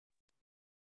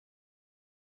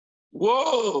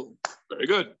Whoa, very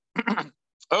good.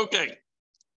 Okay.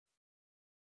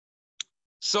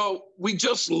 So we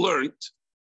just learned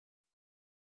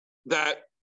that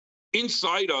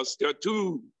inside us, there are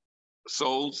two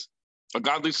souls, a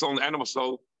godly soul and an animal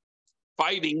soul,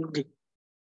 fighting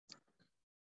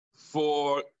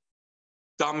for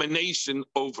domination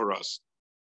over us.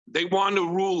 They want to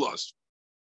rule us.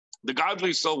 The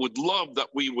godly soul would love that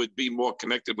we would be more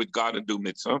connected with God and do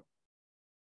mitzvah.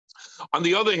 On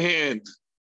the other hand,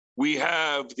 we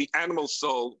have the animal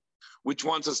soul, which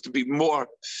wants us to be more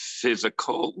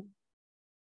physical.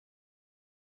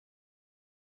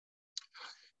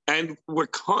 And we're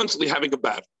constantly having a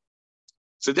battle.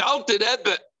 So the Alter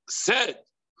Rebbe said,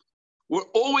 we're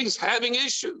always having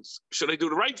issues. Should I do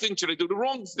the right thing? Should I do the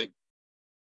wrong thing?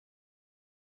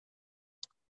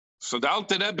 So the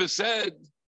Alter Rebbe said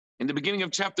in the beginning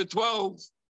of chapter 12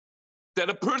 that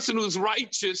a person who's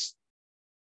righteous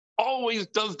always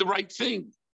does the right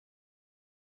thing.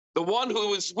 The one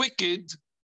who is wicked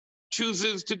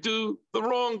chooses to do the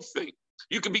wrong thing.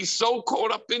 You can be so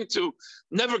caught up into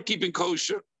never keeping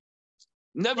kosher,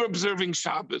 never observing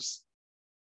Shabbos.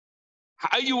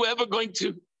 How are you ever going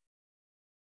to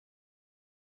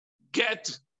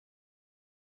get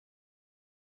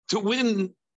to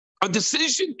win a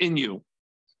decision in you?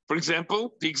 For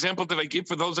example, the example that I give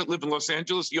for those that live in Los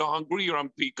Angeles, you're hungry, you're on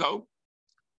Pico.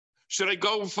 Should I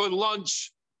go for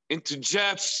lunch into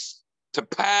Jeff's, to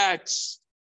Pat's,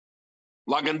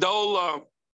 La Gondola?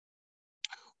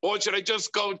 Or should I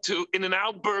just go to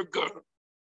In-N-Out Burger,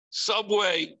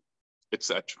 Subway,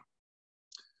 etc.?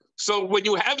 So when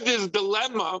you have this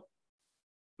dilemma,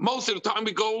 most of the time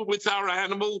we go with our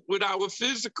animal, with our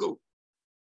physical.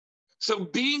 So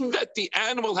being that the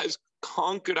animal has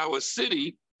conquered our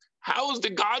city, how is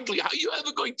the godly, how are you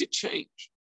ever going to change?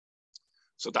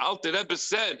 So the Alter Rebbe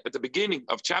said at the beginning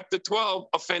of chapter 12,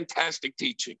 a fantastic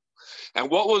teaching. And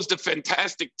what was the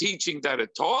fantastic teaching that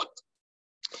it taught?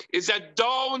 Is that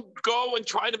don't go and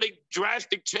try to make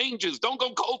drastic changes. Don't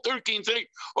go cold turkey and say,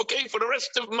 okay, for the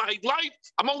rest of my life,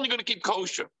 I'm only going to keep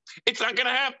kosher. It's not going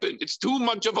to happen. It's too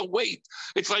much of a weight.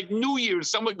 It's like New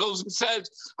Year's. Someone goes and says,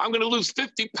 I'm going to lose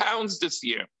 50 pounds this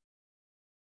year.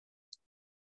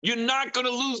 You're not going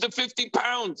to lose the 50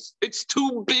 pounds. It's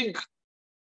too big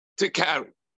to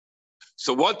carry.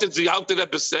 So what does the Alter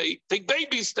Rebbe say? Take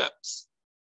baby steps.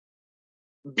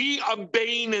 Be a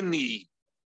Beinoni.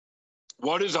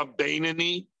 What is a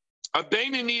Beinoni? A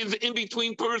Beinoni is an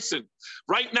in-between person.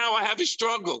 Right now I have a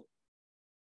struggle.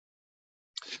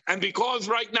 And because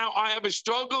right now I have a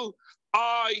struggle,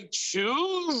 I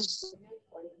choose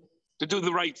to do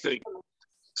the right thing.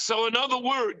 So in other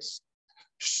words,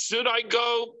 should I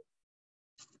go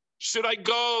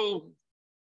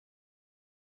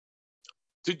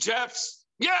to Jeff's?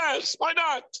 Yes, why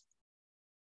not?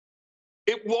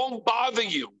 It won't bother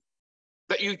you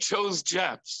that you chose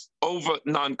Jeff's over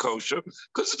non-kosher,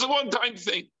 because it's a one-time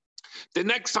thing. The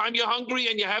next time you're hungry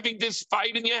and you're having this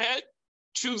fight in your head,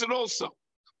 choose it also.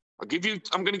 I'm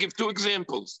going to give two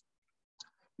examples.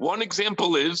 One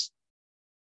example is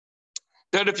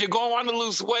that if you go on to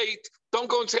lose weight, don't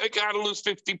go and say, I got to lose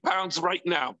 50 pounds right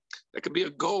now. That could be a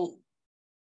goal.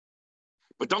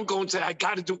 But don't go and say, I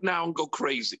got to do it now and go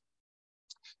crazy,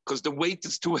 because the weight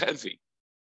is too heavy.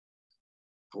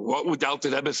 What would Alter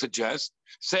Rebbe suggest?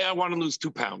 Say, I want to lose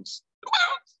 2 pounds. 2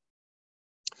 pounds.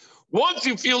 Once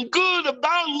you feel good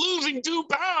about losing 2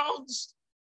 pounds,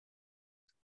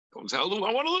 don't tell them,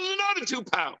 I want to lose another 2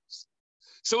 pounds.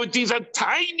 So these are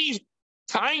tiny,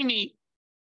 tiny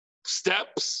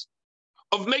steps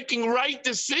of making right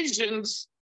decisions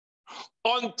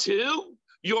until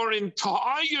your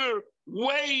entire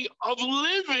way of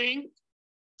living,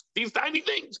 these tiny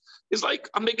things, is like,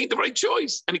 I'm making the right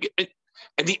choice.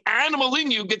 And the animal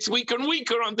in you gets weaker and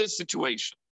weaker on this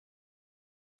situation.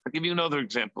 I'll give you another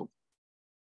example.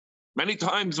 Many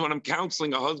times when I'm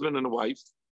counseling a husband and a wife,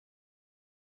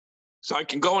 so I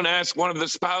can go and ask one of the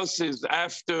spouses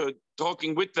after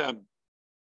talking with them,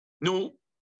 no,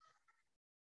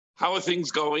 how are things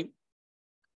going?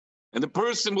 And the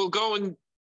person will go and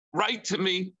write to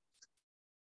me,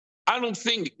 I don't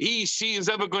think she is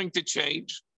ever going to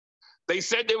change. They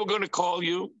said they were going to call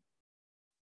you,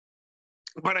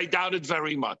 but I doubt it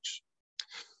very much.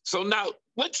 So now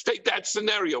let's take that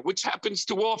scenario, which happens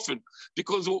too often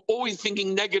because we're always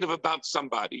thinking negative about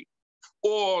somebody,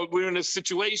 or we're in a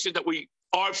situation that we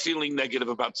are feeling negative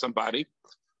about somebody.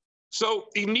 So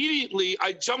immediately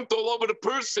I jumped all over the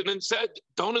person and said,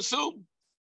 don't assume.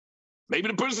 Maybe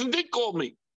the person did call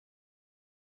me.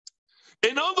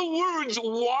 In other words,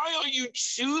 why are you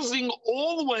choosing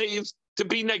always to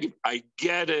be negative? I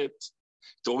get it.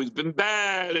 It's always been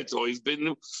bad. It's always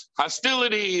been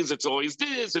hostilities. It's always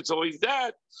this. It's always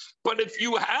that. But if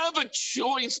you have a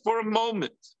choice for a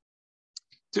moment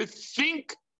to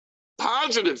think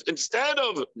positive instead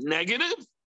of negative,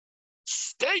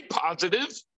 stay positive.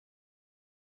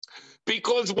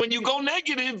 Because when you go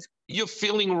negative, you're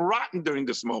feeling rotten during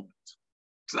this moment.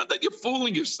 It's not that you're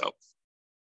fooling yourself.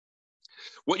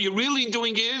 What you're really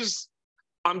doing is,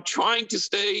 I'm trying to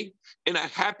stay in a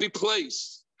happy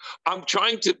place. I'm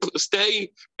trying to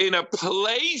stay in a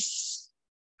place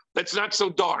that's not so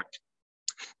dark.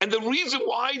 And the reason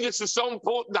why this is so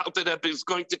important, Alter Rebbe is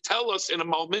going to tell us in a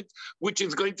moment, which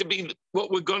is going to be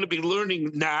what we're going to be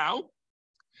learning now,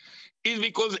 is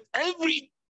because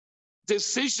every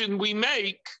decision we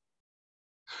make,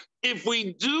 if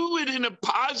we do it in a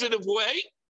positive way,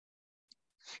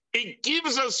 it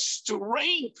gives us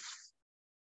strength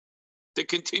to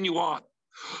continue on.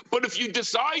 But if you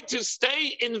decide to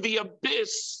stay in the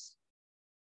abyss,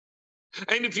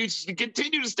 and if you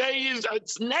continue to stay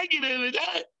it's negative,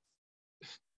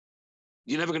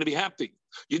 you're never going to be happy.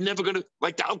 You're never going to,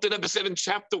 like the Alter Rebbe said in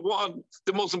chapter 1,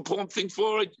 the most important thing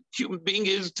for a human being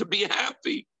is to be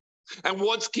happy. And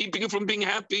what's keeping you from being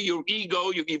happy? Your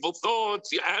ego, your evil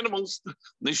thoughts, your animals,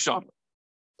 neshama.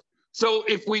 So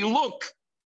if we look,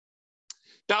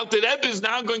 the Alter Rebbe is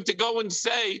now going to go and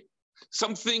say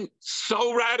something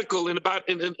so radical in about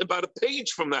a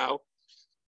page from now.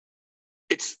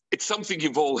 It's something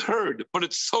you've all heard, but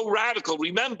it's so radical.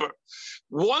 Remember,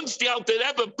 once the Alter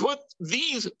Rebbe put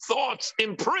these thoughts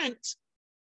in print,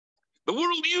 the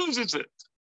world uses it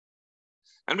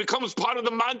and becomes part of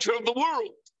the mantra of the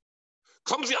world.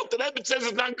 Comes the Alter Rebbe, says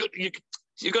it's not good.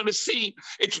 You're going to see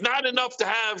it's not enough to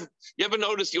have. You ever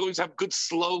notice you always have good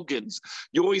slogans?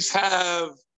 You always have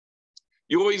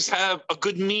a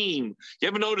good meme. You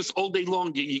ever notice all day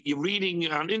long you're reading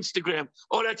on Instagram?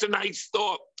 Oh, that's a nice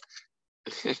thought.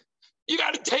 You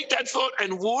got to take that thought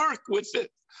and work with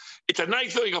it. It's a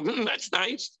nice thought. You go, that's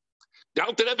nice. The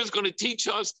Alter Rebbe is going to teach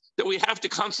us that we have to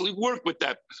constantly work with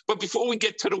that. But before we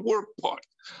get to the work part,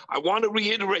 I want to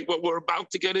reiterate what we're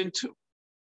about to get into.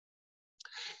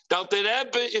 The Alter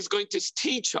Rebbe is going to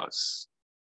teach us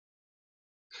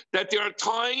that there are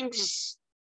times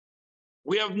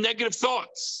we have negative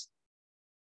thoughts.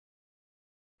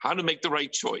 How to make the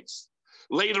right choice.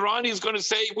 Later on, he's going to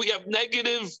say we have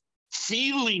negative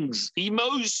feelings,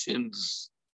 emotions.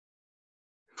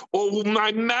 Or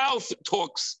my mouth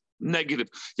talks negative.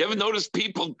 You ever notice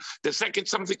people, the second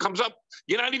something comes up,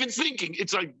 you're not even thinking.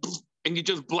 It's like, and you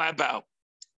just blab out.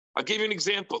 I'll give you an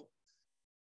example.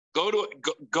 Go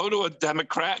to a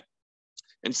Democrat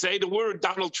and say the word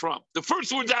Donald Trump. The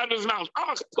first word's out of his mouth.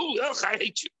 Oh, I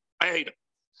hate you. I hate him.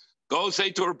 Go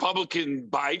say to a Republican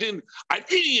Biden, an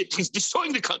idiot. He's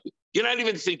destroying the country. You're not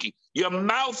even thinking. Your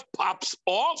mouth pops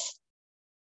off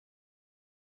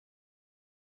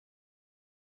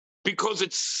because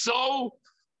it's so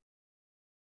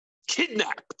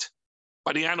kidnapped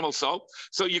by the animal soul.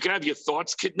 So you can have your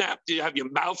thoughts kidnapped. You have your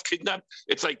mouth kidnapped.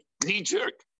 It's like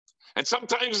knee-jerk. And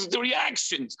sometimes the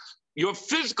reactions, your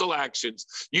physical actions,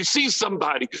 you see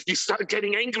somebody, you start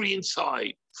getting angry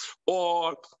inside,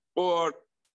 or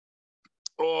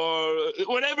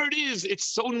whatever it is, it's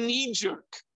so knee-jerk.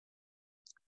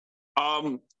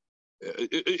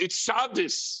 It's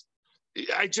Shabbos.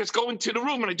 I just go into the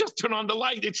room and I just turn on the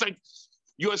light. It's like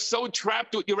you're so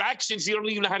trapped with your actions, you don't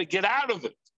even know how to get out of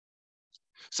it.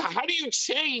 So how do you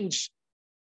change?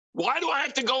 Why do I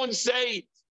have to go and say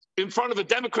in front of a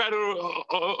Democrat or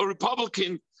a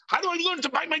Republican, how do I learn to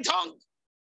bite my tongue?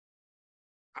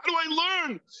 How do I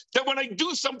learn that when I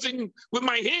do something with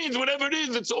my hands, whatever it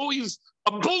is, it's always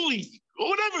a bully or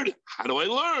whatever it is? How do I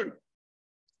learn?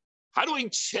 How do I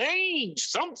change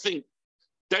something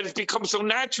that has become so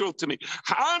natural to me?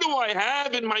 How do I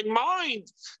have in my mind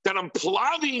that I'm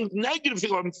plotting negative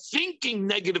things, I'm thinking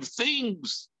negative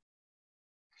things?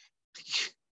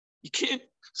 You can't.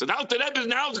 So now the Rebbe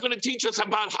now is going to teach us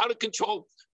about how to control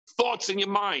thoughts in your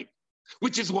mind,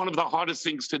 which is one of the hardest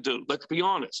things to do. Let's be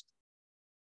honest.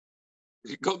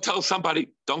 Go tell somebody,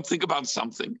 don't think about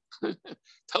something.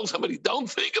 Tell somebody, don't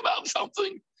think about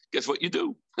something. Guess what you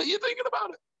do? You're thinking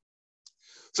about it.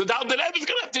 So now the Rebbe is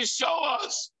going to have to show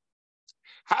us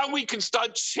how we can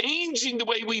start changing the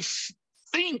way we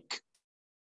think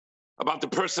about the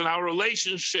person, our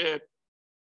relationship,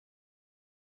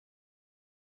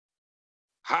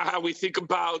 how we think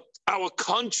about our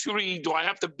country. Do I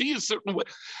have to be a certain way?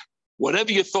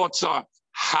 Whatever your thoughts are,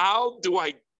 how do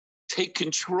I take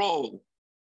control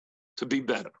to be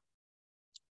better?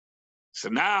 So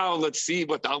now let's see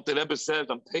what the Alter Rebbe says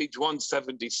on page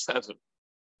 177.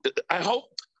 I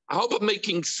hope I'm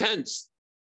making sense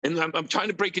And I'm trying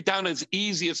to break it down as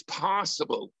easy as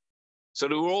possible so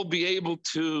that we'll all be able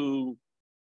to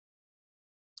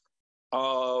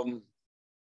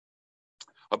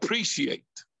appreciate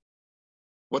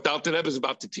what the Alter Rebbe is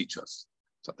about to teach us.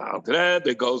 So the Alter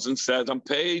Rebbe goes and says on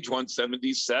page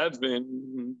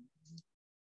 177,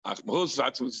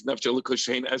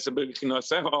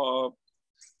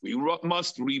 we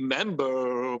must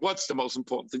remember, what's the most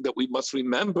important thing that we must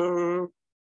remember?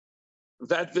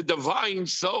 That the divine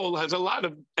soul has a lot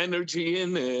of energy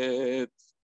in it.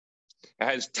 It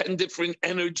has 10 different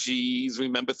energies.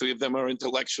 Remember, 3 of them are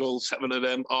intellectual, 7 of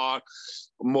them are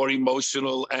more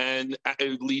emotional, and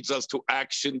it leads us to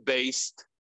action-based.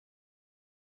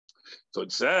 So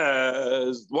it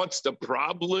says, what's the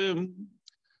problem?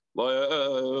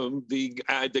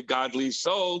 The godly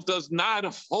soul does not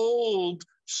hold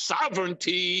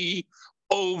sovereignty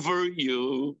over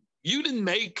you. You didn't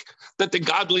make that the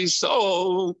godly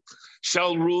soul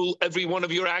shall rule every one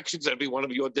of your actions, every one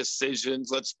of your decisions.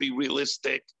 Let's be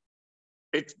realistic.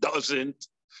 It doesn't.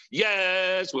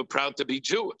 Yes, we're proud to be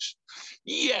Jewish.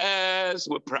 Yes,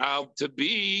 we're proud to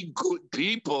be good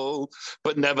people.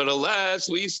 But nevertheless,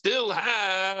 we still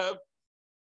have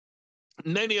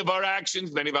many of our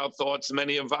actions, many of our thoughts,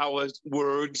 many of our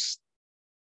words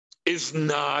is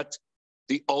not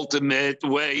the ultimate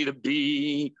way to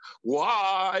be.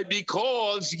 Why?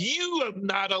 Because you have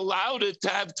not allowed it to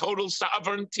have total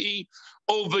sovereignty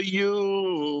over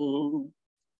you.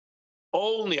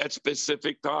 Only at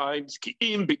specific times.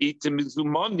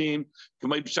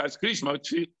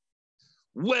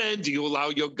 When do you allow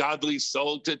your godly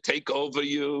soul to take over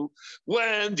you?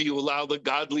 When do you allow the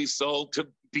godly soul to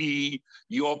be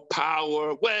your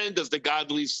power? When does the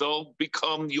godly soul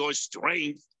become your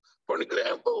strength? For an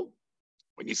example,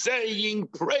 when you're saying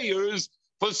prayers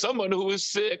for someone who is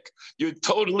sick, you're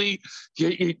totally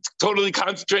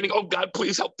concentrating, oh God,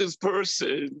 please help this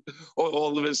person. Or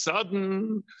all of a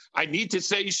sudden, I need to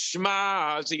say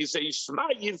Shema. So you say Shema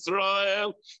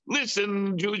Yisrael.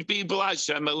 Listen, Jewish people,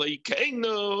 Hashem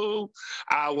Elokeinu.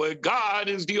 Our God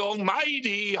is the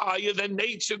Almighty, higher than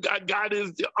nature. God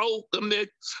is the ultimate.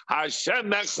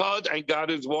 Hashem Echad, and God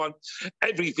is one.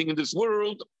 Everything in this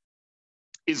world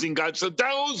is in God. So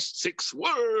those 6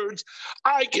 words,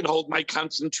 I can hold my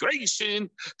concentration,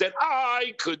 that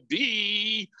I could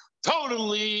be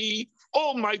totally,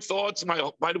 all my thoughts,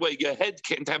 by the way, your head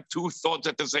can't have 2 thoughts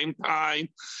at the same time.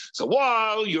 So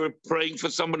while you're praying for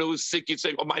someone who is sick, you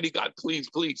say, Almighty God, please,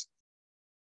 please,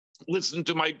 listen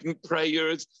to my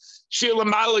prayers. Shila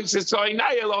Malik says, this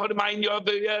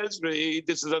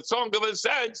is a song of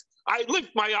ascent. I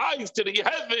lift my eyes to the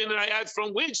heaven and I ask,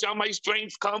 from which shall my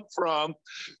strength come from?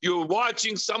 You're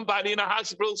watching somebody in a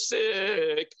hospital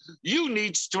sick. You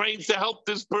need strength to help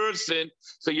this person.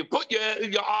 So you put your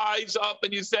eyes up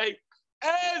and you say,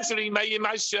 where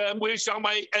shall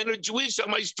my energy, where shall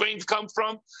my strength come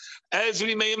from?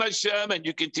 And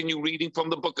you continue reading from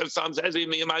the book of Psalms.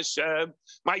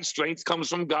 My strength comes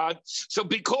from God. So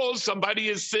because somebody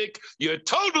is sick, you're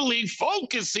totally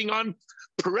focusing on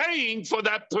praying for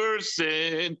that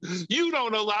person. You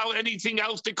don't allow anything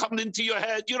else to come into your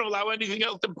head. You don't allow anything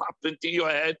else to pop into your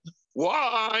head.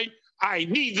 Why? I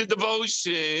need the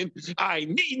devotion. I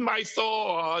need my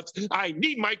thoughts. I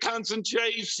need my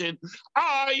concentration.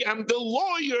 I am the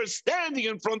lawyer standing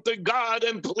in front of God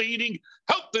and pleading,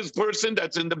 help this person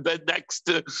that's in the bed next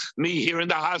to me here in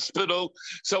the hospital.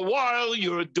 So while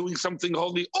you're doing something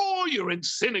holy, or you're in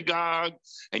synagogue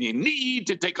and you need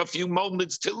to take a few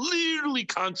moments to literally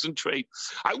concentrate.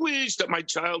 I wish that my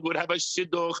child would have a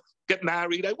shidduch, get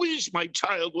married. I wish my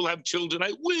child will have children.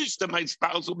 I wish that my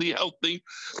spouse will be healthy.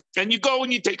 And you go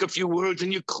and you take a few words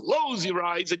and you close your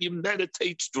eyes and you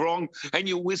meditate strong and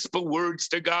you whisper words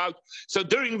to God. So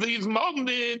during these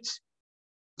moments,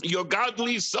 your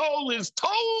godly soul is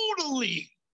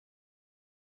totally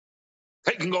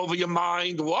taking over your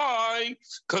mind. Why?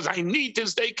 Because I need to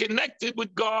stay connected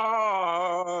with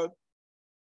God.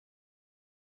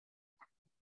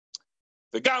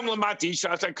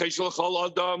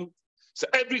 So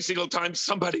every single time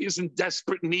somebody is in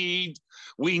desperate need,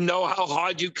 we know how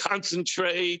hard you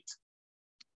concentrate.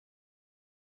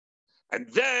 And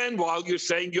then while you're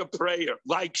saying your prayer,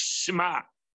 like Shema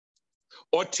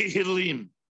or Tehillim,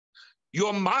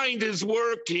 your mind is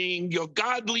working, your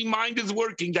godly mind is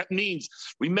working. That means,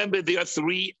 remember, there are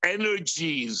 3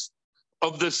 energies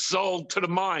of the soul to the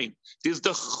mind. There's the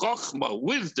Chokhmah,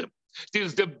 wisdom.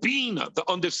 There's the Bina, the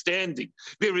understanding.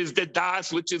 There is the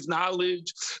Das, which is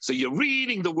knowledge. So you're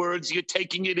reading the words, you're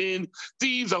taking it in.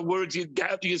 These are words you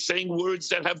gather, you're saying words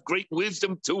that have great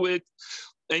wisdom to it.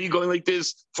 And you're going like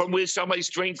this, from where shall my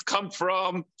strength come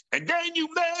from? And then you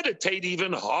meditate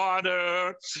even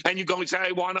harder. And you go and say,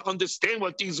 I want to understand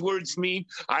what these words mean.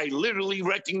 I literally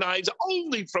recognize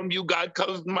only from you, God,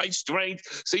 comes my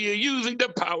strength. So you're using the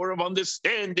power of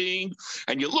understanding.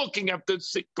 And you're looking at the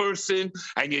sick person.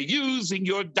 And you're using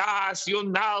your das, your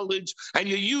knowledge. And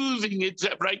you're using it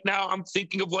right now. I'm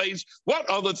thinking of ways, what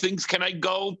other things can I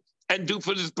go and do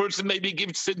for this person? Maybe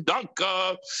give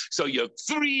tzedakah. So your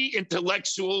free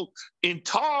intellectual,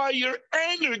 entire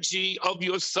energy of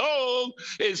your soul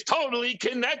is totally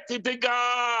connected to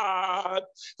God.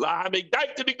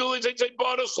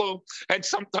 And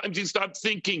sometimes you start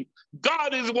thinking,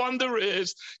 God is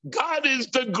wondrous. God is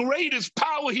the greatest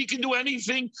power. He can do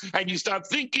anything. And you start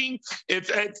thinking,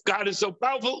 if God is so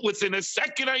powerful, within a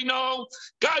second, I know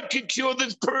God can cure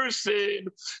this person.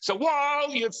 So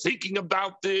while you're thinking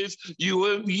about this,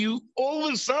 you all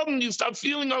of a sudden you start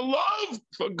feeling a love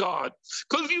for God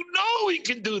because you know He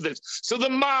can do this. So the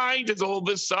mind is all of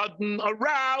a sudden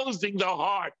arousing the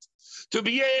heart to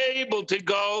be able to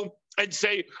go and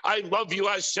say, I love you,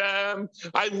 Hashem.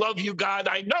 I love you, God.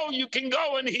 I know you can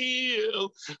go and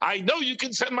heal. I know you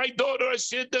can send my daughter a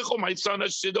shidduch or my son a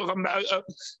shidduch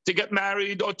to get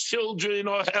married, or children,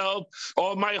 or help,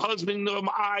 or my husband or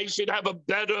I should have a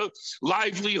better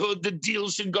livelihood. The deal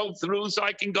should go through so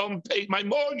I can go and pay my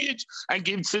mortgage and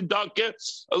give tzedakah.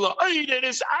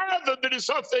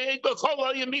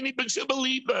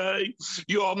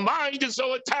 Your mind is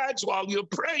so attached while you're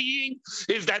praying.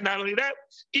 Is that not only that?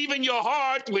 Even your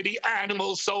heart, where the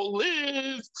animal soul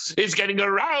lives, is getting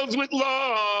aroused with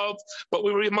love. But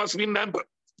we must remember,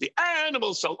 the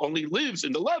animal soul only lives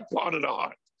in the left part of the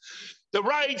heart. The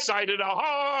right side of the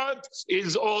heart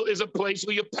is a place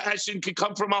where your passion can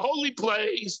come from a holy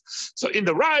place. So in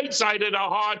the right side of the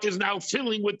heart is now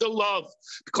filling with the love,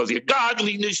 because your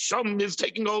godliness is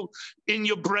taking over in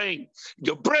your brain.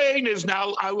 Your brain is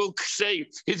now, I will say,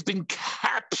 has been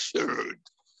captured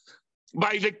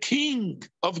by the King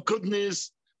of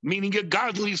goodness, meaning a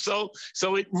godly soul.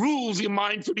 So it rules your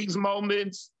mind for these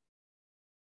moments.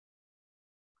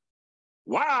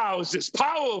 Wow, is this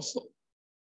powerful?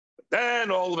 But then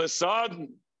all of a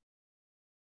sudden,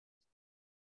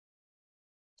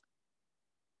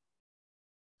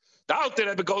 the Alter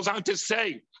Rebbe goes on to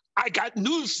say, I got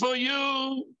news for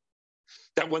you,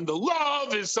 that when the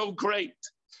love is so great,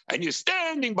 and you're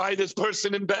standing by this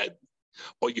person in bed,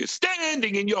 or you're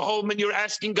standing in your home and you're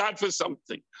asking God for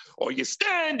something, or you're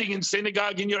standing in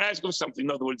synagogue and you're asking for something.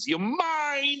 In other words, your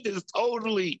mind is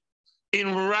totally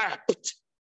enwrapped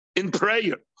in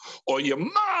prayer, or your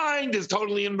mind is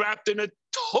totally enwrapped in a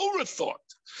Torah thought,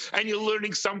 and you're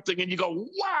learning something and you go,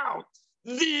 wow,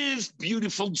 this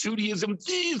beautiful Judaism,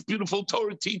 this beautiful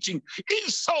Torah teaching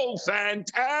is so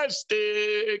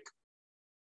fantastic.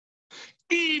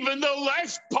 Even the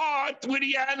left part where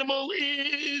the animal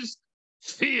is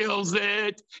feels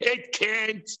it. It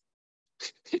can't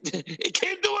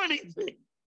do anything.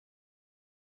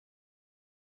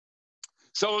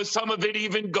 So some of it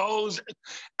even goes,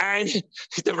 and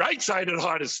the right side of the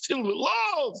heart is filled with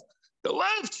love. The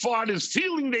left part is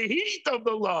feeling the heat of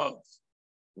the love.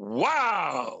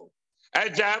 Wow.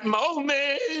 At that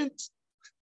moment,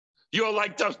 you're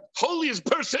like the holiest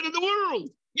person in the world.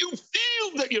 You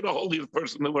feel that you're the holiest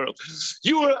person in the world.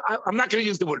 I'm not going to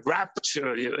use the word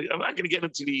rapture. I'm not going to get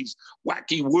into these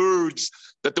wacky words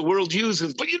that the world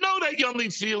uses, but you know that yummy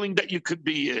feeling that you could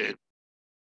be in.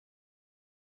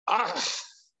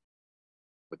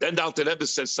 But then the Alter Rebbe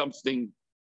says something.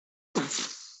 But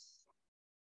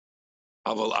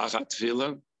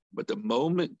the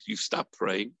moment you stop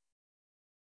praying,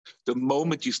 the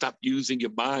moment you stop using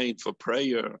your mind for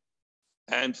prayer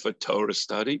and for Torah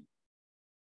study,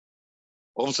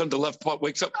 all of a sudden the left part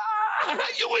wakes up.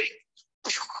 You wait.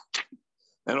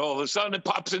 And all of a sudden it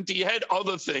pops into your head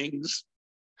other things.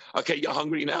 Okay, you're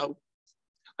hungry now.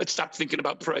 Let's stop thinking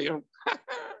about prayer.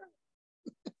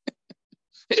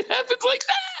 It happens like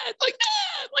that, like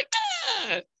that, like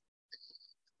that.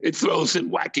 It throws in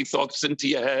wacky thoughts into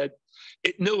your head.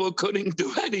 It knew it couldn't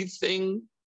do anything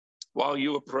while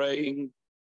you were praying.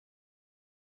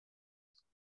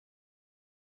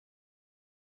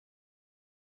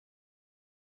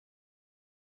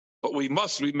 But we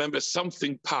must remember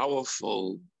something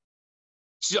powerful.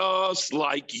 Just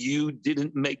like you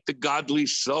didn't make the godly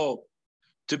soul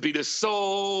to be the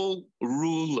sole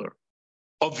ruler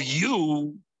of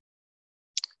you,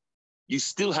 you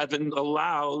still haven't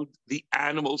allowed the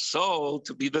animal soul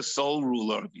to be the sole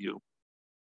ruler of you.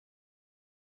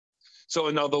 So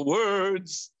in other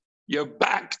words, you're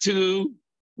back to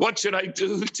What should I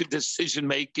do to decision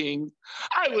making?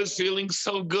 I was feeling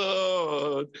so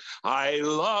good. I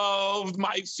loved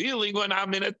my feeling when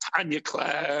I'm in a Tanya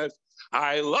class.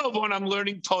 I love when I'm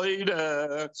learning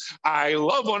Torah. I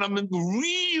love when I'm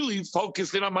really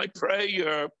focusing on my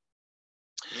prayer.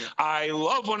 I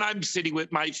love when I'm sitting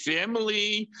with my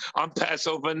family on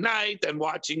Passover night and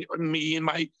watching me and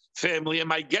my family and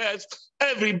my guests,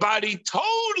 everybody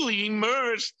totally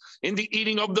immersed in the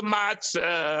eating of the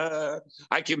matzah.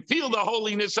 I can feel the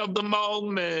holiness of the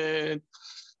moment.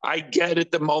 I get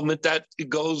it the moment that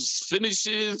it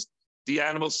finishes, the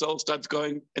animal soul starts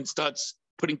going and starts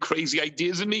putting crazy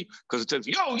ideas in me because it says,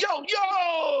 yo, yo,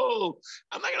 yo,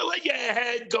 I'm not going to let your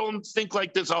head go and think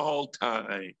like this a whole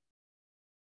time.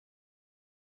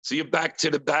 So you're back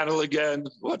to the battle again.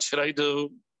 What should I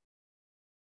do?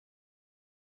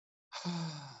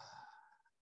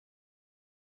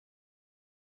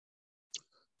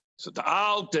 So the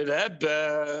Alter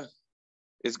Rebbe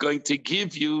is going to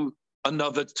give you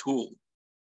another tool.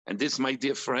 And this, my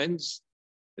dear friends,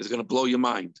 is going to blow your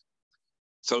mind.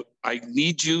 So I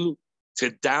need you to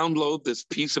download this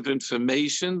piece of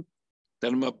information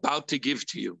that I'm about to give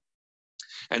to you.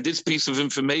 And this piece of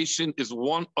information is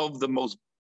one of the most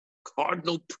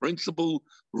cardinal principle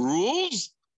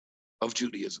rules of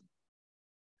Judaism.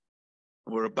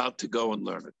 And we're about to go and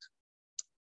learn it.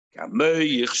 The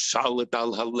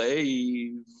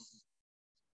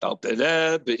Alter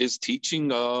Rebbe is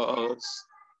teaching us.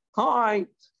 Hi.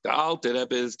 The Alter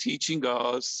Rebbe is teaching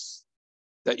us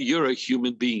that you're a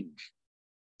human being.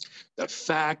 The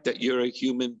fact that you're a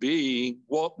human being,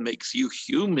 what makes you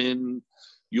human?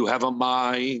 You have a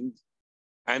mind.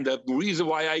 And the reason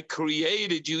why I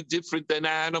created you different than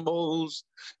animals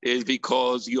is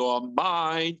because your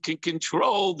mind can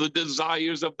control the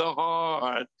desires of the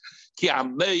heart.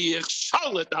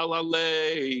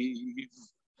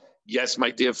 Yes,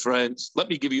 my dear friends, let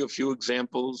me give you a few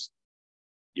examples.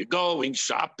 You're going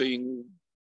shopping,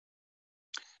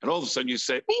 and all of a sudden you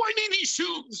say, oh, I need these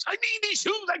shoes. I need these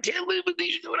shoes. I can't live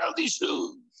without these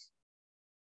shoes.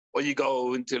 Or you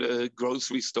go into the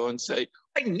grocery store and say,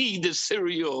 I need this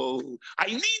cereal. I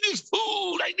need this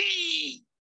food.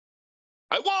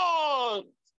 I want.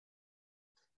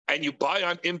 And you buy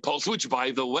on impulse, which,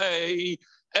 by the way,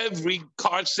 every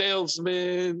car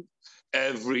salesman,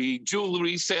 every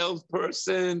jewelry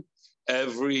salesperson,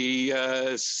 every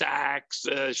Saks,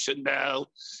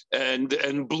 Chanel,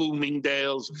 and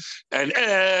Bloomingdale's, and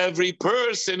every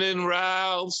person in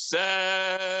Ralph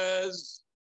says,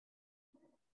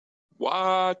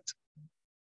 what?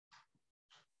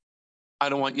 I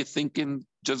don't want you thinking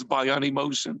just buy on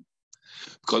emotion.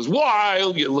 Because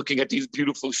while you're looking at these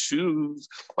beautiful shoes,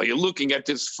 while you're looking at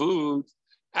this food,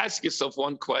 ask yourself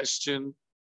one question.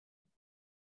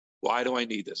 Why do I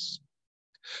need this?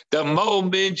 The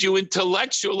moment you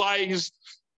intellectualize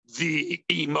the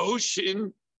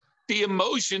emotion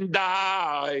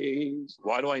dies.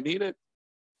 Why do I need it?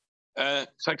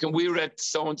 So I can wear it at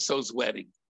so-and-so's wedding.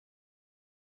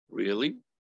 Really?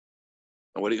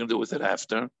 And what are you going to do with it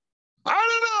after? I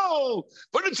don't know,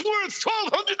 but it's worth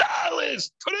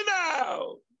 $1,200. Put it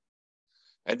out.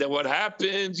 And then what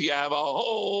happens? You have a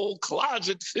whole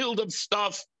closet filled of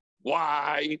stuff.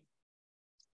 Why?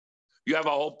 You have a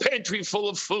whole pantry full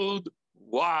of food.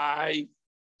 Why?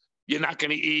 You're not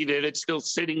going to eat it. It's still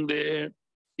sitting there.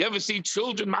 You ever see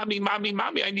children, mommy,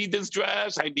 I need this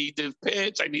dress. I need this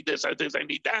pants. I need this, I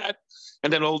need that.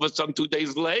 And then all of a sudden, 2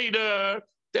 days later,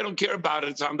 they don't care about it.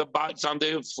 It's on the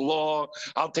floor.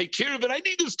 I'll take care of it. I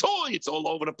need this toy. It's all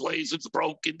over the place. It's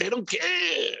broken. They don't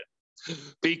care.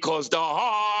 Because the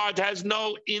heart has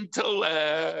no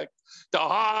intellect. The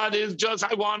heart is just,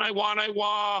 I want.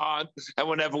 And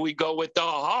whenever we go with the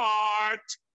heart,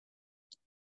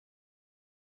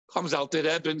 comes out that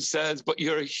Eben says, but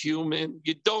you're a human.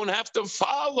 You don't have to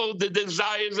follow the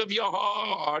desires of your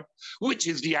heart, which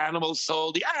is the animal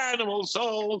soul. The animal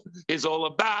soul is all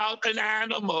about an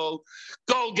animal.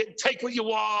 Take what you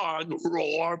want,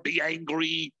 roar, be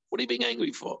angry. What are you being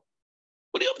angry for?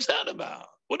 What are you upset about?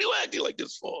 What are you acting like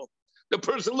this for? The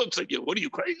person looks at you. What are you,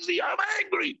 crazy? I'm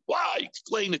angry. Why?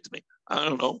 Explain it to me. I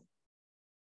don't know.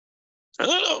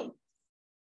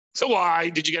 So why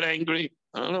did you get angry?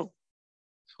 I don't know.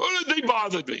 Or did they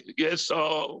bother me? Yes,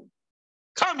 so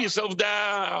calm yourself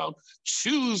down.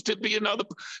 Choose to be another.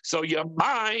 So your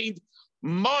mind,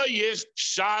 moyesh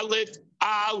shalit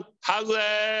al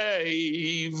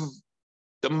halev.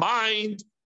 The mind,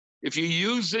 if you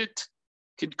use it,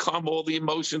 can calm all the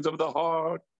emotions of the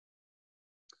heart.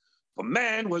 For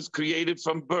man was created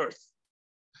from birth,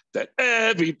 that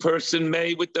every person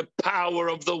may, with the power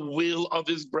of the will of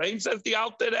his brain, says the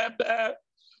Alter Rebbe,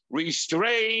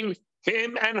 restrain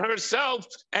him and herself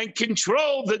and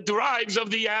control the drives of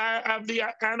the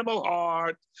animal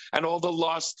heart and all the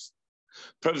lusts,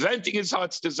 preventing his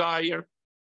heart's desire.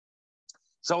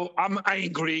 So I'm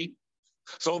angry.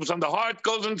 So when the heart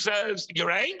goes and says,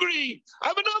 you're angry, I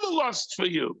have another lust for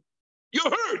you. You're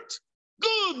hurt.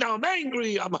 Good, now I'm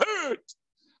angry, I'm hurt.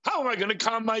 How am I going to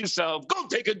calm myself? Go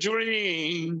take a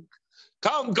drink.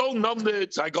 Come, go numb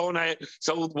it.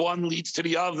 So one leads to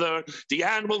the other. The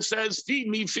animal says, feed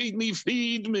me, feed me,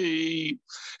 feed me.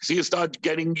 So you start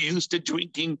getting used to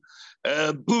drinking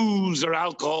booze or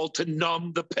alcohol to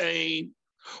numb the pain.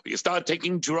 You start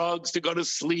taking drugs to go to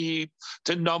sleep,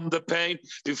 to numb the pain.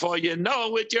 Before you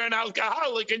know it, you're an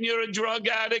alcoholic and you're a drug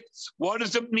addict. What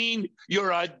does it mean?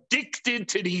 You're addicted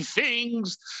to these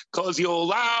things because you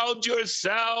allowed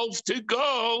yourself to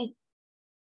go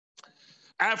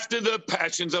after the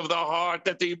passions of the heart,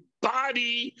 that the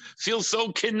body feels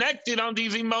so connected on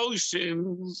these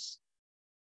emotions.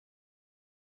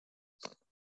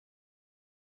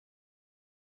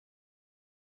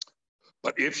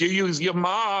 But if you use your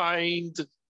mind,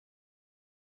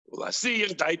 but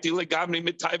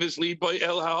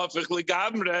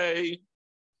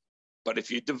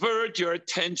if you divert your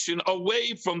attention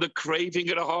away from the craving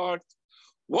of the heart,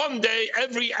 one day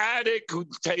every addict who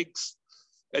takes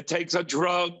a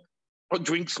drug or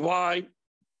drinks wine,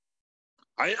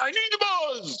 I need the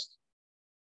buzz.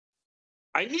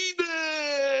 I need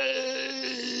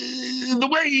the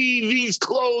way these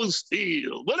clothes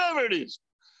feel, whatever it is.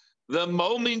 The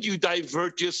moment you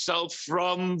divert yourself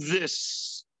from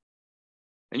this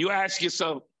and you ask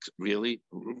yourself, really?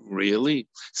 Really?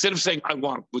 Instead of saying, I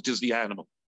want, which is the animal.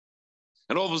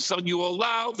 And all of a sudden you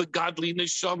allow the godly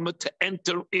neshama to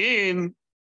enter in.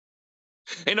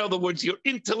 In other words, your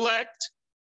intellect,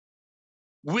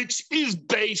 which is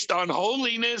based on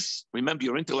holiness. Remember,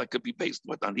 your intellect could be based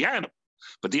on the animal,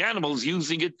 but the animal is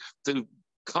using it to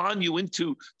con you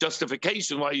into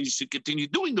justification why you should continue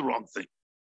doing the wrong thing.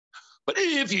 But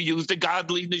if you use the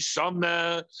godly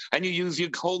neshama and you use your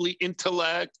holy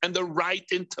intellect and the right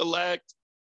intellect,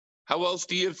 how else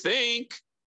do you think?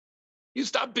 You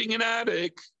stop being an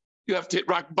addict. You have to hit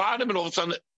rock bottom, and all of a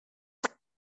sudden it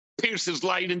pierces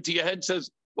light into your head and says,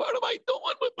 what am I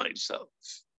doing with myself?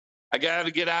 I got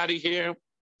to get out of here.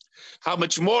 How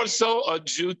much more so a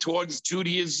Jew towards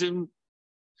Judaism?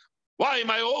 Why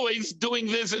am I always doing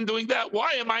this and doing that?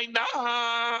 Why am I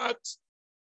not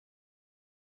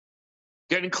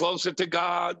getting closer to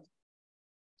God?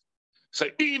 So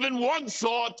even one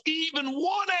thought, even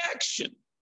one action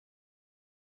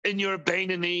in your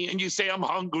Beinoni, and you say, I'm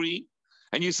hungry,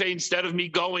 and you say, instead of me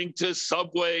going to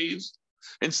Subways,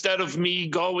 instead of me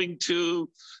going to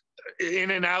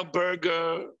In-N-Out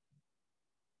Burger,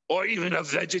 or even a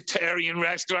vegetarian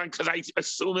restaurant, because I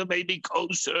assume it may be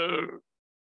kosher,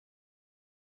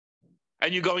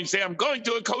 and you go and say, I'm going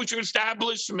to a kosher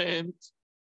establishment.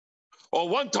 Or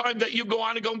one time that you go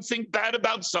on and go and think bad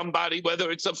about somebody,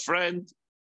 whether it's a friend.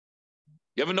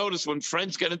 You ever notice when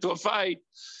friends get into a fight,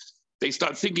 they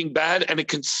start thinking bad and it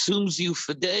consumes you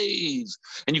for days.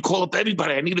 And you call up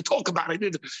everybody, I need to talk about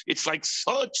it. It's like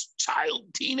such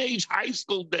teenage, high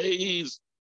school days.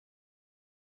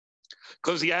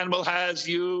 Because the animal has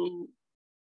you.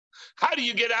 How do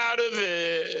you get out of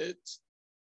it?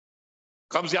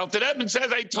 Comes the Alter Rebbe and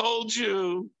says, I told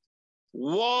you.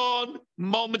 One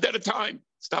moment at a time.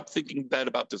 Stop thinking bad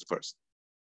about this person.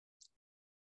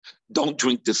 Don't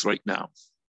drink this right now.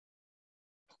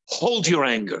 Hold your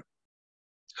anger.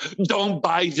 Don't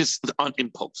buy this on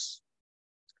impulse.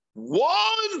 One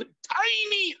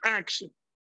tiny action.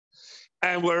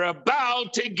 And we're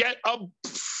about to get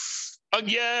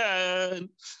again.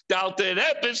 The Alter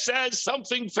Rebbe says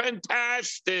something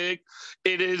fantastic.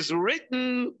 It is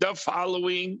written the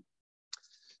following.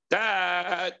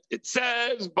 That it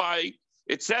says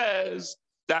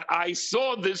that I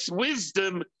saw this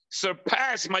wisdom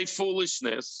surpass my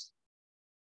foolishness.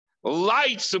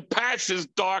 Light surpasses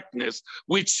darkness,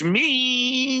 which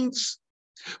means,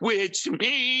 this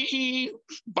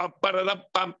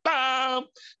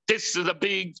is a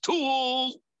big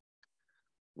tool.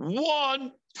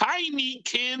 One tiny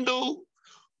candle,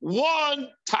 one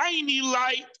tiny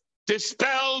light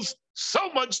dispels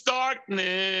so much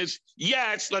darkness.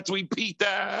 Yes, let's repeat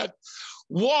that.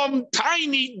 One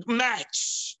tiny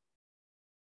match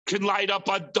can light up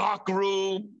a dark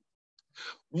room.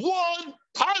 One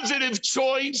positive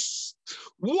choice.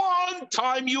 One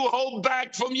time you hold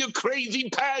back from your crazy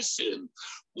passion.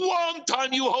 One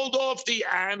time you hold off the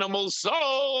animal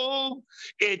soul.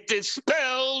 It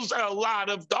dispels a lot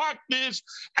of darkness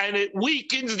and it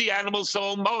weakens the animal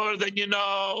soul more than you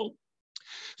know.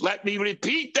 Let me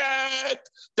repeat that.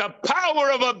 The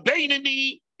power of a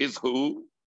Beinoni is who?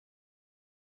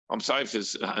 I'm sorry if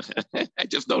this, I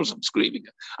just noticed I'm screaming.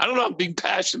 I don't know, I'm being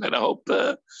passionate. I hope,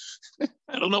 I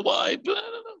don't know why, but I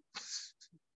don't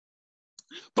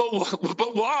know.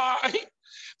 But why?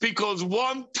 Because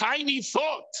one tiny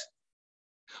thought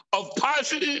of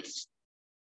positive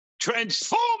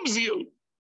transforms you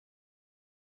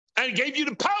and gave you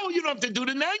the power. You don't have to do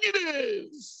the negative.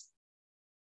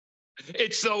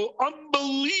 It's so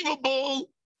unbelievable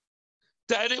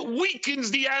that it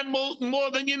weakens the animal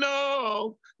more than you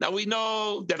know. Now we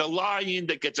know that a lion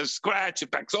that gets a scratch,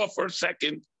 it backs off for a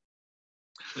second,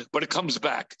 but it comes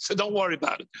back. So don't worry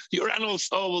about it. Your animal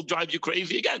soul will drive you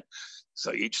crazy again.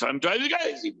 So each time drive you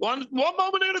crazy, one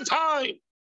moment at a time.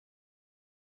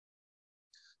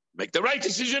 Make the right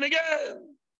decision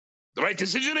again. The right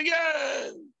decision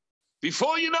again.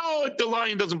 Before you know it, the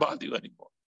lion doesn't bother you anymore.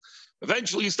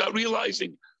 Eventually, you start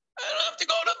realizing, I don't have to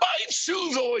go to buy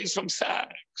shoes always from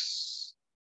Saks.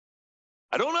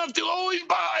 I don't have to always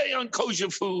buy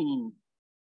unkosher food.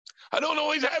 I don't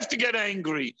always have to get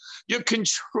angry. You're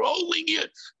controlling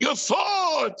your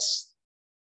thoughts.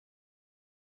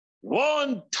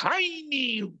 One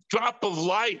tiny drop of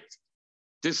light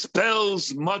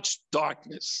dispels much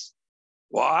darkness.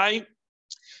 Why?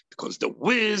 Because the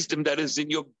wisdom that is in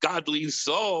your godly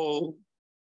soul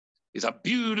is a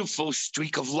beautiful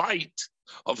streak of light,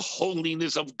 of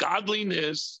holiness, of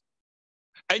godliness,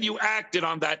 and you acted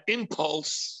on that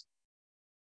impulse,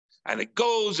 and it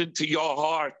goes into your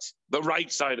heart, the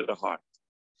right side of the heart,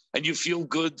 and you feel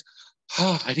good.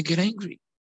 Oh, I didn't get angry.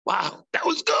 Wow, that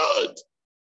was good.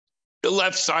 The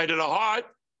left side of the heart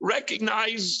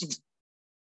recognized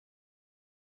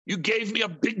you gave me a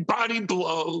big body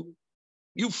blow.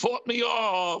 You fought me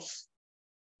off.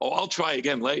 Oh, I'll try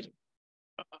again later.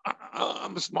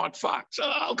 I'm a smart fox.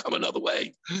 I'll come another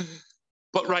way.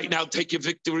 But right now, take your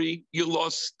victory. You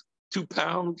lost 2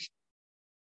 pounds.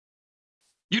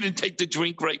 You didn't take the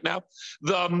drink right now.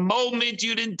 The moment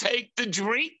you didn't take the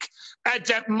drink, at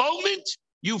that moment,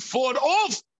 you fought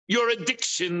off your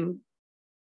addiction.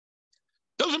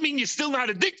 Doesn't mean you're still not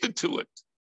addicted to it.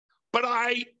 But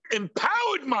I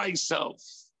empowered myself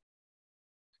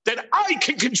that I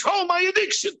can control my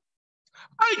addiction.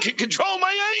 I can control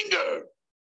my anger.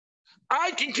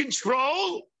 I can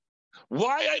control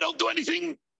why I don't do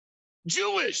anything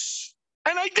Jewish.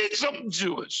 And I did something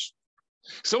Jewish.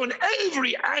 So in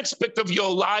every aspect of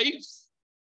your life,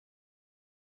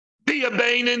 be a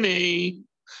Beinoni.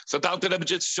 So Dr. Rebbe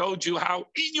just showed you how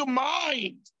in your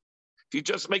mind, if you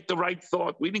just make the right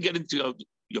thought, we didn't get into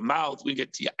your mouth, we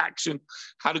get to your action,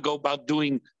 how to go about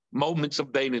doing moments of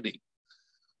Beinoni.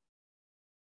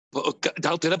 But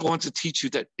Dr. Rebbe wants to teach you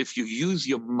that if you use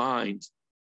your mind,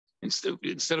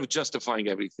 instead of justifying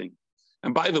everything.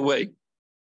 And by the way,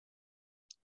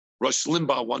 Rush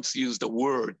Limbaugh once used a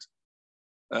word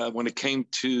when it came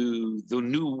to the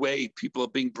new way people are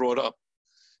being brought up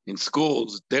in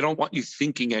schools. They don't want you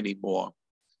thinking anymore,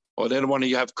 or they don't want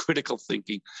you to have critical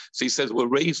thinking. So he says, we're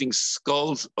raising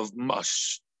skulls of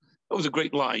mush. That was a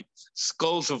great line.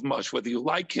 Skulls of mush, whether you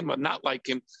like him or not like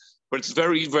him, but it's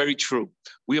very, very true.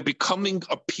 We are becoming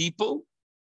a people.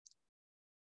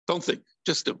 Don't think,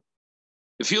 just do.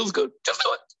 It feels good, just do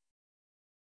it.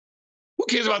 Who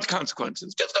cares about the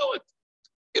consequences? Just do it.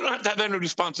 You don't have to have any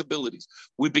responsibilities.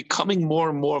 We're becoming more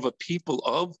and more of a people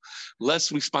of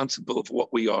less responsible of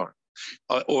what we are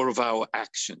or of our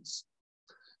actions.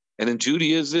 And in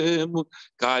Judaism,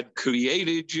 God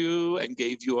created you and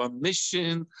gave you a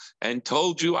mission and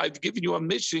told you, I've given you a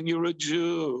mission, you're a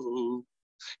Jew.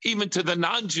 Even to the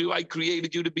non-Jew, I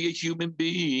created you to be a human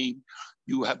being.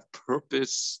 You have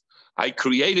purpose. I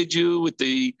created you with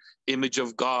the image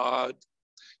of God.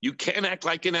 You can't act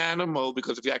like an animal,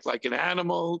 because if you act like an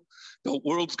animal, the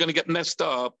world's going to get messed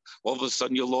up. All of a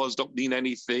sudden, your laws don't mean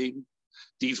anything.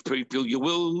 These people you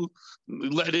will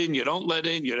let in, you don't let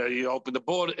in, you open the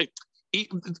border.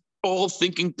 All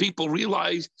thinking people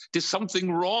realize there's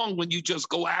something wrong when you just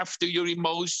go after your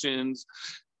emotions.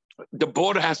 The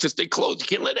border has to stay closed. You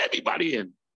can't let everybody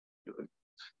in.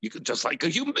 You can, just like a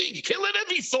human being, you can't let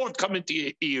every thought come into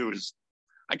your ears.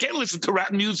 I can't listen to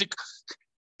rap music.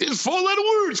 There's 4-letter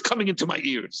words coming into my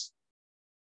ears.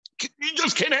 You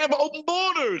just can't have open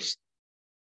borders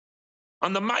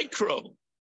on the micro.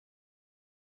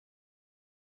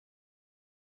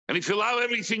 And if you allow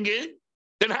everything in,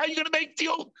 then how are you going to make the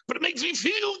old? But it makes me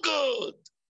feel good.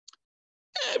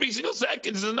 Every single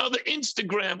second is another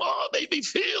Instagram. Oh, it made me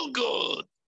feel good.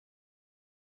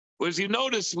 Whereas you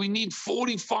notice we need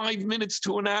 45 minutes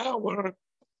to an hour. It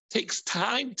takes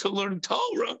time to learn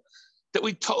Torah. that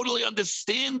we totally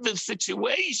understand the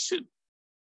situation.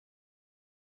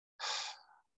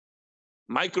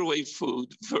 Microwave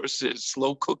food versus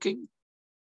slow cooking,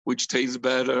 which tastes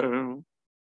better?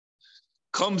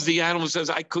 Comes the animal and says,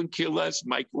 I couldn't care less,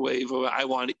 microwave, or I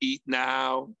want to eat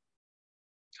now.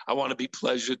 I want to be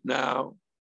pleasured now.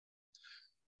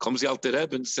 Comes the Alter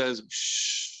Rebbe and says,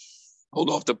 shh, hold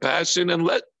off the passion and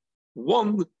let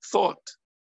one thought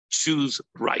choose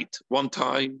right one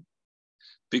time,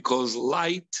 because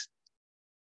light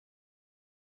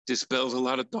dispels a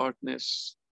lot of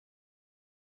darkness.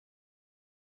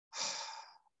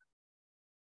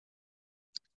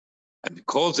 And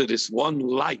because it is one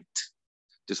light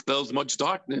dispels much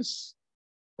darkness,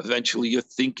 eventually your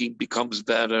thinking becomes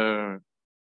better,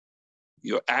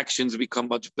 your actions become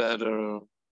much better,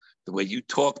 the way you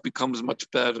talk becomes much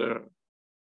better.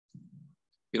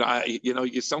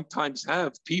 You sometimes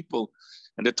have people,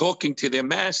 and they're talking to their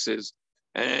masses,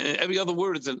 and every other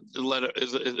word is a letter,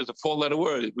 is a four-letter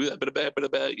word.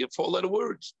 Four-letter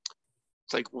words.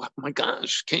 It's like, oh my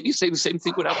gosh, can't you say the same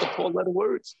thing without the four-letter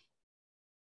words?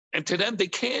 And to them, they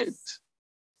can't.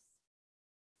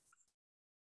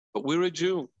 But we're a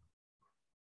Jew.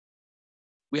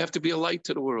 We have to be a light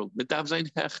to the world. We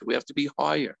have to be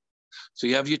higher. So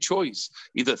you have your choice.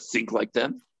 Either think like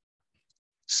them,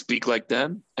 speak like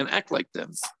them, and act like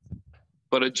them.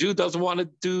 But a Jew doesn't want to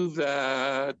do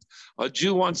that. A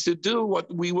Jew wants to do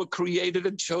what we were created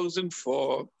and chosen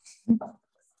for,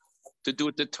 to do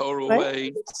it the Torah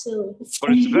way.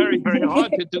 But it's very, very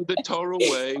hard to do the Torah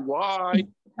way. Why?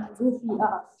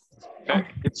 Okay.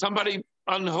 Can somebody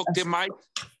unhook their mic,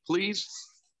 please?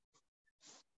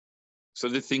 So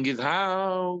the thing is,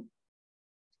 how?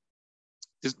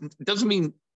 It doesn't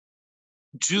mean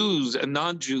Jews and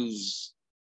non-Jews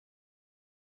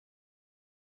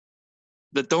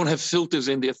that don't have filters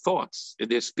in their thoughts, in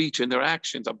their speech, in their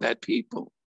actions are bad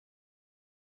people.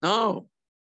 No,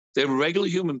 they're regular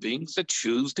human beings that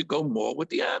choose to go more with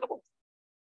the animal.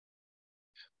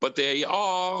 But they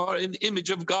are an image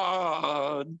of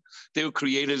God. They were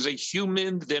created as a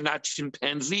human. They're not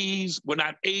chimpanzees. We're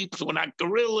not apes. We're not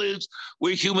gorillas.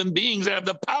 We're human beings that have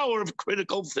the power of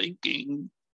critical thinking.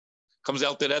 Comes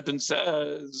out to that and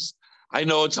says, I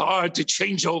know it's hard to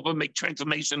change over, make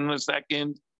transformation in a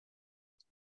second.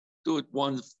 Do it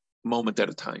one moment at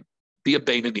a time. Be a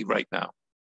Beinoni right now.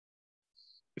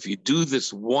 If you do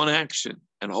this one action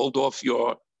and hold off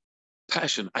your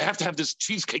passion, I have to have this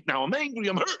cheesecake now, I'm angry,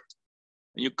 I'm hurt.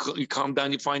 And you calm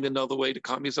down, you find another way to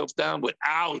calm yourself down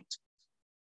without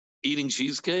eating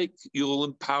cheesecake. You'll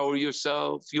empower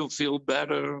yourself, you'll feel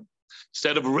better.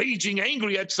 Instead of raging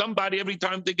angry at somebody every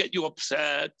time they get you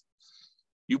upset,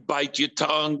 you bite your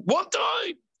tongue one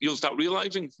time, you'll start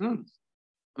realizing, I'm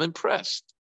impressed.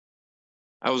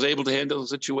 I was able to handle the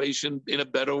situation in a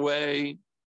better way.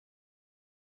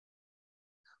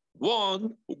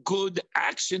 One good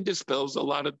action dispels a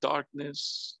lot of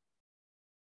darkness.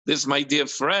 This, my dear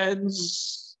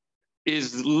friends,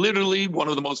 is literally one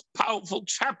of the most powerful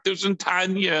chapters in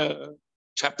Tanya,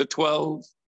 chapter 12,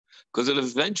 because it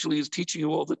eventually is teaching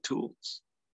you all the tools.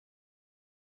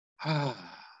 But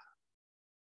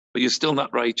you're still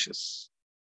not righteous.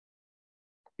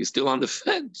 You're still on the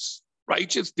fence.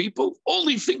 Righteous people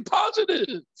only think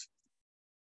positive.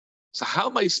 So how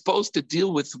am I supposed to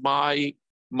deal with my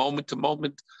moment to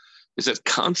moment? Is it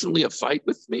constantly a fight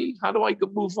with me? How do I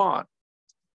move on?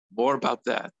 More about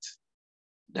that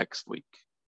next week.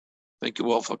 Thank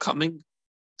you all for coming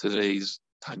to today's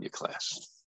Tanya class.